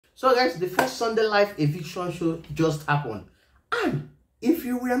So guys, the first Sunday live eviction show just happened, and if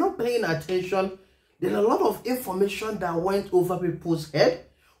you were not paying attention, there's a lot of information that went over people's head,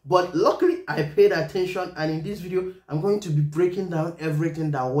 but luckily I paid attention, and in this video I'm going to be breaking down everything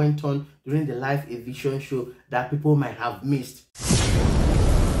that went on during the live eviction show that people might have missed.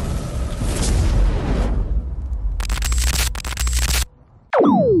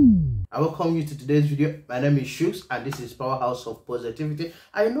 I welcome you to today's video. My name is Chuks and this is Powerhouse of Positivity.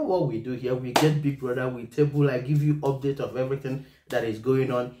 I know what we do here. We get Big Brother, we table, I give you update of everything that is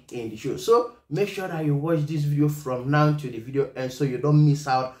going on in the show. So make sure that you watch this video from now to the video end so you don't miss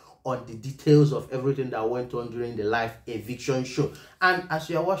out on the details of everything that went on during the live eviction show. And as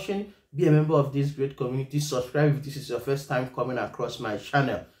you are watching, be a member of this great community. Subscribe if this is your first time coming across my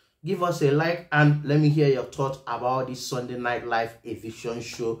channel. Give us a like and let me hear your thoughts about this Sunday night live eviction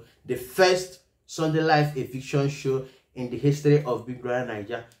show, the first Sunday live eviction show in the history of Big Brother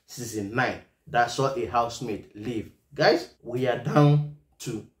Naija season 9 that saw a housemate leave. Guys, we are down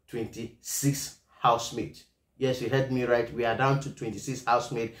to 26 housemates. Yes, you heard me right. We are down to 26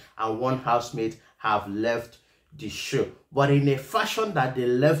 housemates and one housemate have left the show. But in a fashion that they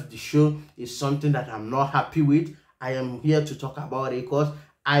left the show is something that I'm not happy with. I am here to talk about it because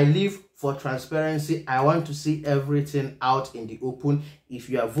I live for transparency. I want to see everything out in the open. If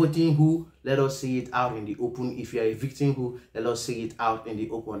you are voting who, let us see it out in the open. If you are evicting who, let us see it out in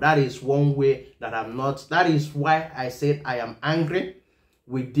the open. That is one way that I'm not. That is why I said I am angry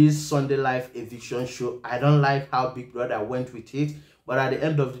with this Sunday live eviction show. I don't like how Big Brother went with it. But at the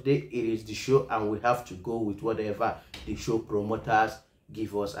end of the day, it is the show and we have to go with whatever the show promoters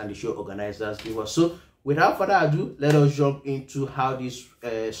give us and the show organizers give us. So without further ado, let us jump into how this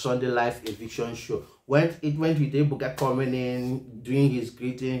Sunday live eviction show went. It went with Ebuka coming in, doing his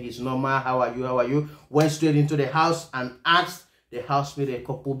greeting, his normal, how are you, went straight into the house and asked the housemate a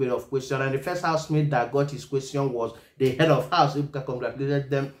couple bit of questions. And the first housemate that got his question was the head of house. Ebuka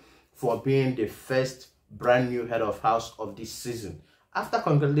congratulated them for being the first brand new head of house of this season. After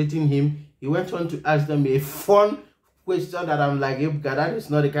congratulating him, he went on to ask them a fun question that I'm like, Ebuka, that is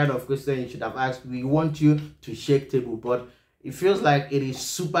not the kind of question you should have asked. We want you to shake table, but it feels like it is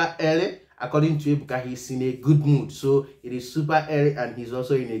super early. According to Ebuka, he's in a good mood, so it is super early and he's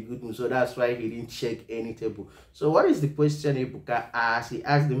also in a good mood, so that's why he didn't shake any table. So what is the question Ebuka asked? He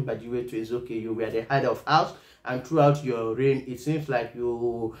asked him by the way to is okay, you were the head of house and throughout your reign it seems like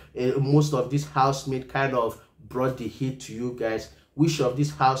you most of this housemate kind of brought the heat to you guys. Which of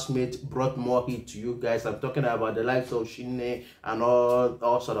these housemates brought more heat to you guys? I'm talking about the likes of Chinwe and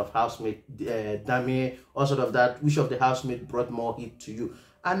all sort of housemates, Tami, all sort of that. Which of the housemates brought more heat to you?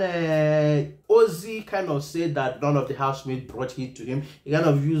 And Ozzy kind of said that none of the housemates brought heat to him. He kind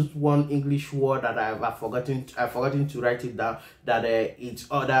of used one English word that I've forgotten to write it down. That it's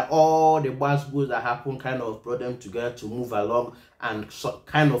that all the bad that happened kind of brought them together to move along and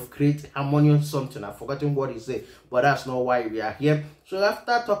kind of create harmonious something. I've forgotten what he said, but that's not why we are here. So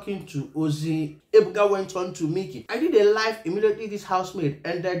after talking to Ozzy, Ebuka went on to Mickey. I did a live immediately. This housemate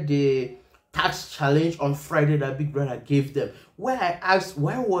ended the tax challenge on Friday that Big Brother gave them, where I asked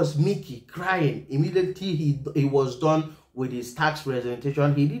why was Mickey crying immediately he was done with his tax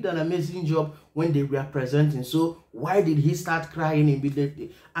presentation. He did an amazing job when they were presenting, so why did he start crying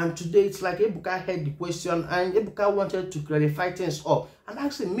immediately? And today it's like Ebuka heard the question and Ebuka wanted to clarify things up and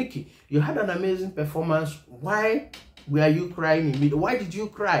asked him, Mickey, you had an amazing performance, why were you crying immediately? Why did you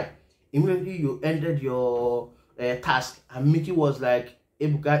cry immediately you ended your task? And Mickey was like,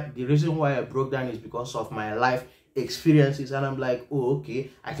 Ebuka, the reason why I broke down is because of my life experiences. And I'm like, oh,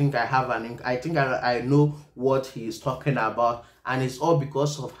 okay, I think I know what he is talking about, and it's all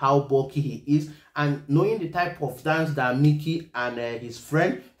because of how bulky he is and knowing the type of dance that Mickey and his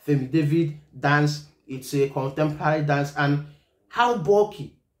friend Femi David dance. It's a contemporary dance, and how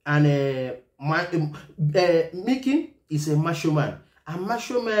bulky and Mickey is a macho man, and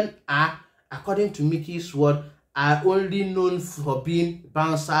macho men are, according to Mickey's word, are only known for being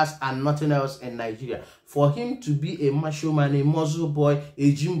bouncers and nothing else in Nigeria. For him to be a macho man, a muscle boy,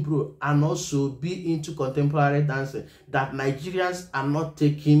 a gym bro, and also be into contemporary dancing, that Nigerians are not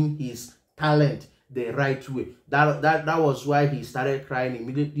taking his talent the right way. That was why he started crying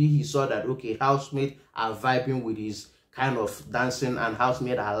immediately. He saw that, okay, housemates are vibing with his kind of dancing and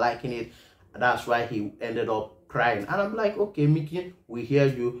housemates are liking it. That's why he ended up crying. And I'm like, okay, Mickey, we hear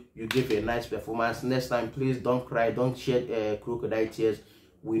you. You gave a nice performance. Next time, please don't cry. Don't shed crocodile tears.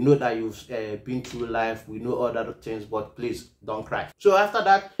 We know that you've been through life. We know all other things, but please don't cry. So after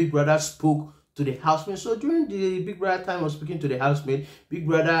that, Big Brother spoke to the housemate. So during the Big Brother time of speaking to the housemate, Big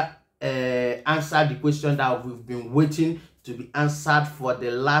Brother answered the question that we've been waiting to be answered for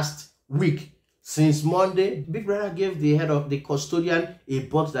the last week. Since Monday, Big Brother gave the head of the custodian a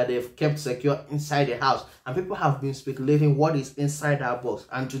box that they've kept secure inside the house. And people have been speculating what is inside that box.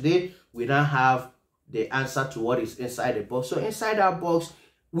 And today, we now have the answer to what is inside the box. So inside that box,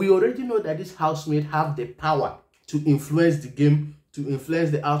 we already know that this housemate have the power to influence the game, to influence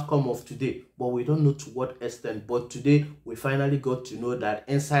the outcome of today. But we don't know to what extent. But today, we finally got to know that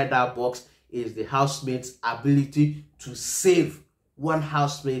inside that box is the housemate's ability to save one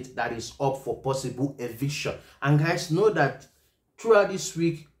housemate that is up for possible eviction. And guys, know that throughout this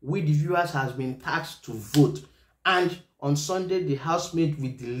week, we the viewers has been tasked to vote. And on Sunday, the housemate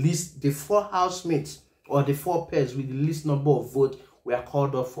with the least, the 4 housemates or the 4 pairs with the least number of votes were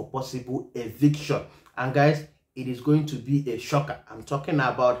called up for possible eviction. And guys, it is going to be a shocker. I'm talking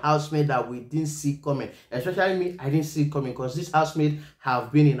about housemates that we didn't see coming. Especially me, I didn't see it coming because these housemates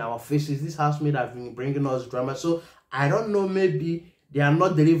have been in our faces. These housemates have been bringing us drama. So I don't know, maybe they are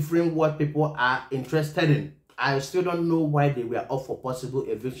not delivering what people are interested in. I still don't know why they were up for possible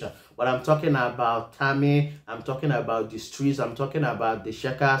eviction. But I'm talking about Tami, I'm talking about the streets, I'm talking about the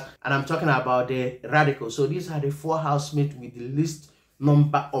shakers, and I'm talking about the radicals. So these are the 4 housemates with the least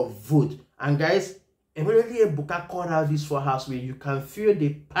number of votes. And guys, immediately Ebuka called out these 4 housemates. You can feel the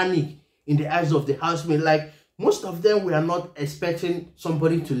panic in the eyes of the housemates. Like, most of them were not expecting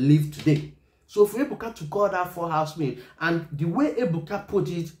somebody to leave today. So for Ebuka to call that 4 housemates, and the way Ebuka put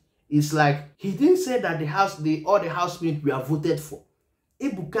it is like, he didn't say that all the housemates were voted for.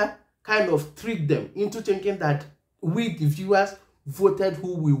 Ebuka kind of tricked them into thinking that we, the viewers, voted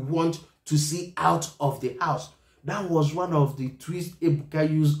who we want to see out of the house. That was one of the twists Ebuka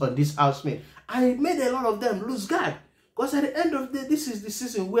used on this housemate. And it made a lot of them lose guard. Because at the end of the day, this is the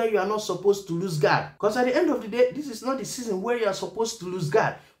season where you are not supposed to lose guard. Because at the end of the day, this is not the season where you are supposed to lose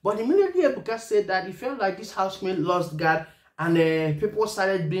guard. But immediately Ebuka said that he felt like this housemate lost guard. And people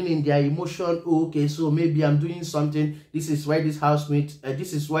started being in their emotion. Oh, okay, so maybe I'm doing something. This is why this housemate,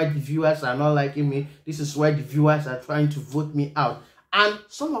 this is why the viewers are not liking me. This is why the viewers are trying to vote me out. And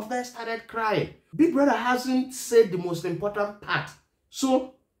some of them started crying. Big Brother hasn't said the most important part.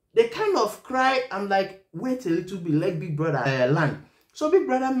 So they kind of cry. I'm like, wait a little bit, let Big Brother land. So Big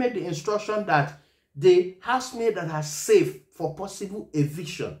Brother made the instruction that the housemates that are safe for possible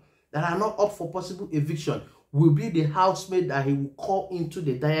eviction, that are not up for possible eviction, will be the housemate that he will call into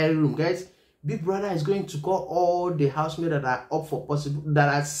the diary room. Guys, Big Brother is going to call all the housemates that are up for possible, that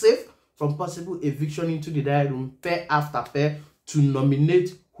are safe from possible eviction into the diary room, pair after pair, to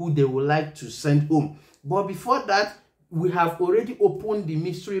nominate who they would like to send home. But before that, we have already opened the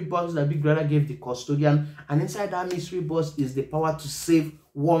mystery box that Big Brother gave the custodian, and inside that mystery box is the power to save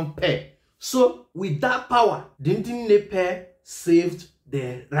 1 pair. So with that power, Zinwe pair saved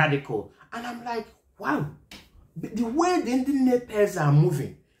the radical. And I'm like, wow, the way the Zinwe pairs are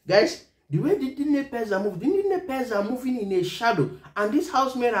moving, guys, the way the Zinwe pairs are moving, the Zinwe pairs are moving in a shadow, and these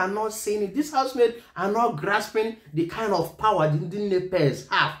housemates are not seeing it. These housemates are not grasping the kind of power the Zinwe pairs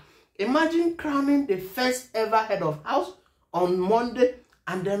have. Imagine crowning the first ever head of house on Monday,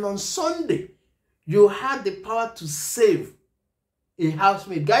 and then on Sunday, you had the power to save a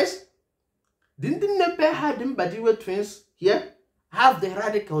housemate. Guys, the Zinwe pair had the Bbnaija twins here, have the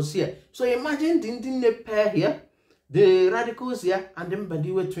radicals here. So imagine the Zinwe pair here, the radicals here, and the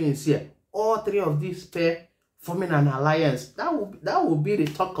Bbnaija twins here. All 3 of these pair forming an alliance. That will be the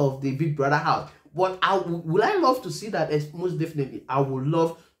talk of the Big Brother house. But would I love to see that? Most definitely, I would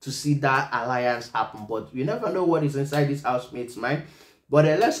love to see that alliance happen. But you never know what is inside this housemate's mind. But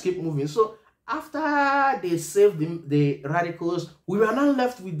let's keep moving. So after they saved the radicals, we were now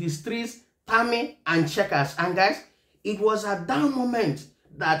left with the streets, Tami and Checkers. And guys, it was at that moment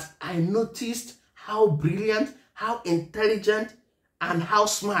that I noticed how brilliant, how intelligent, and how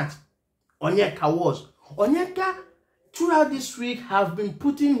smart Onyeka was. Onyeka, throughout this week, have been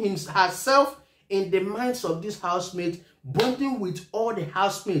putting herself in the minds of this housemate, bonding with all the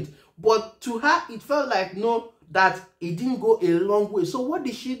housemates. But to her, it felt like, no, that it didn't go a long way. So what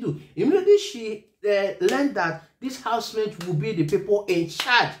did she do? Immediately she learned that this housemate will be the people in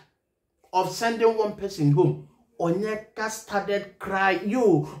charge of sending 1 person home. Onyeka started crying.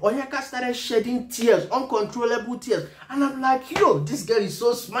 Onyeka started shedding tears, uncontrollable tears. And I'm like, this girl is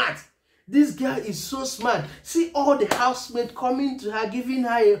so smart. This girl is so smart. See all the housemates coming to her, giving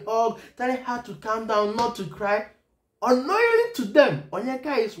her a hug, telling her to calm down, not to cry. Unknowingly to them,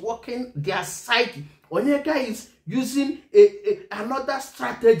 Onyeka is working their psyche. Onyeka is using another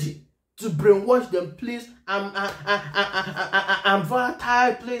strategy to brainwash them. Please, I'm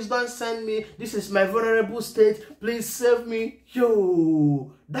volatile. Please don't send me. This is my vulnerable state. Please save me.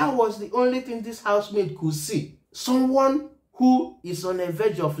 That was the only thing this housemate could see. Someone who is on a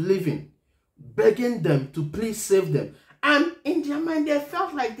verge of leaving, begging them to please save them. And in their mind, they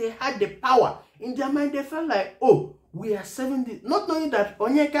felt like they had the power. In their mind, they felt like, oh, we are saving this. Not knowing that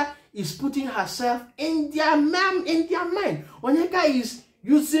Onyeka is putting herself in their mind. Onyeka is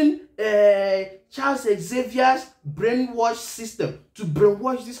using Charles Xavier's brainwash system to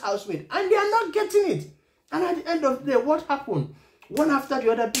brainwash this housemate. And they are not getting it. And at the end of the day, what happened? One after the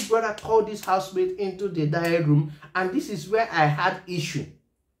other, Big Brother called this housemate into the diary room. And this is where I had issue.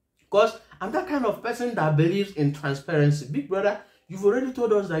 Because I'm that kind of person that believes in transparency. Big Brother, you've already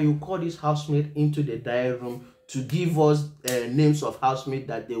told us that you call this housemate into the diary room to give us names of housemates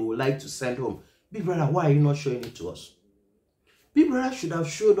that they would like to send home. Big Brother, why are you not showing it to us? Big Brother should have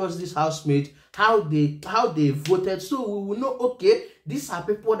showed us this housemate, how they voted, so we will know, okay, these are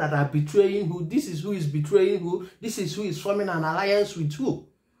people that are betraying who, this is who is betraying who, this is who is forming an alliance with who.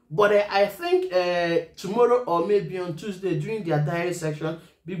 But I think tomorrow or maybe on Tuesday during their diary section,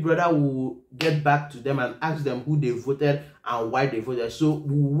 Big Brother will get back to them and ask them who they voted and why they voted. So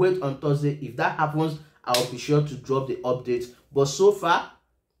we'll wait on Thursday. If that happens, I'll be sure to drop the updates. But so far,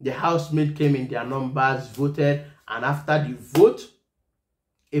 the housemate came in their numbers, voted, and after the vote,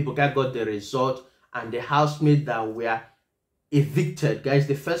 Ebuka got the result, and the housemate that were evicted, guys,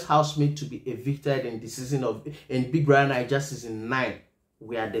 the first housemate to be evicted in the season of Big Brother Naija season 9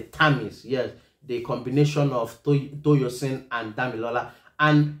 were the Tamis. Yes, the combination of Toyosin and Damilola.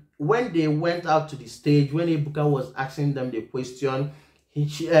 And when they went out to the stage, when Ebuka was asking them the question,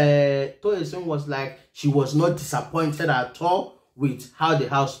 Toyosin was like, she was not disappointed at all with how the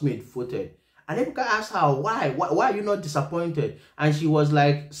housemate voted. And Ebuka asked her, why are you not disappointed? And she was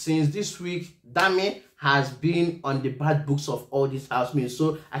like, since this week, Dami has been on the bad books of all these housemates.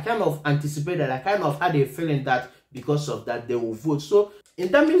 So I kind of anticipated, I kind of had a feeling that because of that, they will vote. So in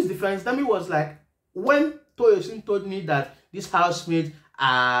Dami's defense, Dami was like, when Toyosin told me that this housemate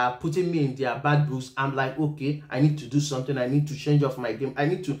are putting me in their bad books, I'm like, okay, I need to do something. I need to change up my game. I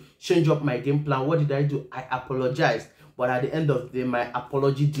need to change up my game plan. What did I do? I apologized. But at the end of the day, my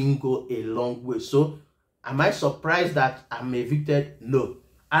apology didn't go a long way. So am I surprised that I'm evicted? No.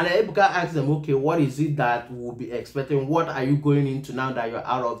 And Ebuka asked them, okay, what is it that we'll be expecting? What are you going into now that you're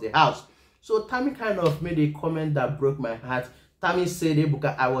out of the house? So Tami kind of made a comment that broke my heart. Tami said,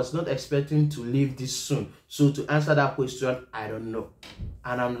 Ebuka, I was not expecting to leave this soon. So to answer that question, I don't know.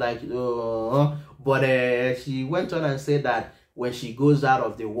 And I'm like, oh. But she went on and said that when she goes out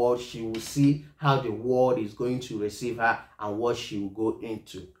of the world, she will see how the world is going to receive her and what she will go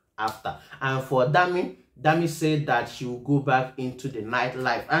into after. And for Dami said that she will go back into the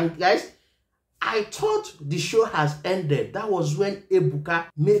nightlife. And guys, I thought the show has ended. That was when Ebuka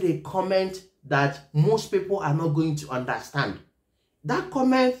made a comment that most people are not going to understand. That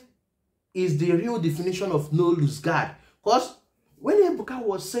comment is the real definition of no lose guard. Because when Ebuka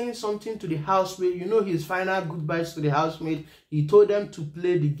was saying something to the housemate, you know, his final goodbyes to the housemate, he told them to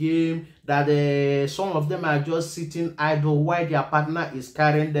play the game, that some of them are just sitting idle while their partner is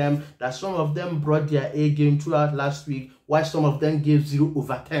carrying them, that some of them brought their A game throughout last week, while some of them gave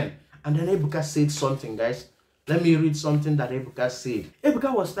 0/10. And then Ebuka said something, guys. Let me read something that Ebuka said.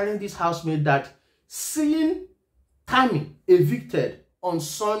 Ebuka was telling this housemate that seeing Tami evicted on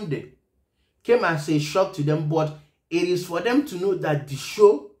Sunday came as a shock to them, but it is for them to know that the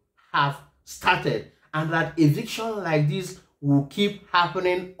show have started and that eviction like this will keep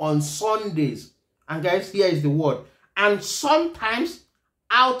happening on Sundays. And guys, here is the word. And sometimes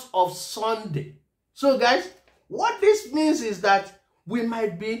out of Sunday. So guys, what this means is that we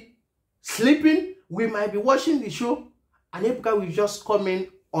might be sleeping, we might be watching the show, and Ebuka will just come in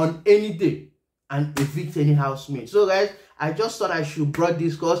on any day and evict any housemate. So guys, I just thought I should bring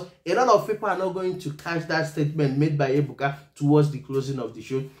this because a lot of people are not going to catch that statement made by Ebuka towards the closing of the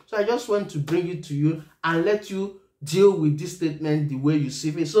show. So I just want to bring it to you and let you deal with this statement the way you see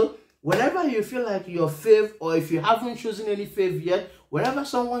it. So whenever you feel like your fave, or if you haven't chosen any fave yet, whenever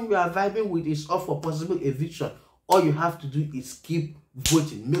someone you are vibing with is up for possible eviction, all you have to do is keep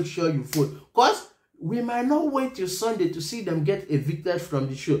voting. Make sure you vote, because we might not wait till Sunday to see them get evicted from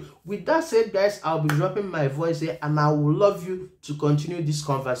the show. With that said, guys, I'll be dropping my voice here, and I would love you to continue this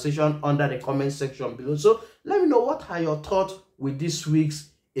conversation under the comment section below. So let me know, what are your thoughts with this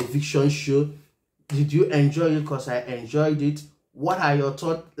week's eviction show? Did you enjoy it? Because I enjoyed it. What are your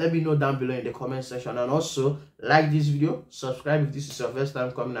thoughts? Let me know down below in the comment section. And also, like this video, subscribe if this is your first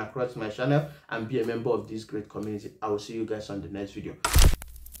time coming across my channel, and be a member of this great community. I will see you guys on the next video.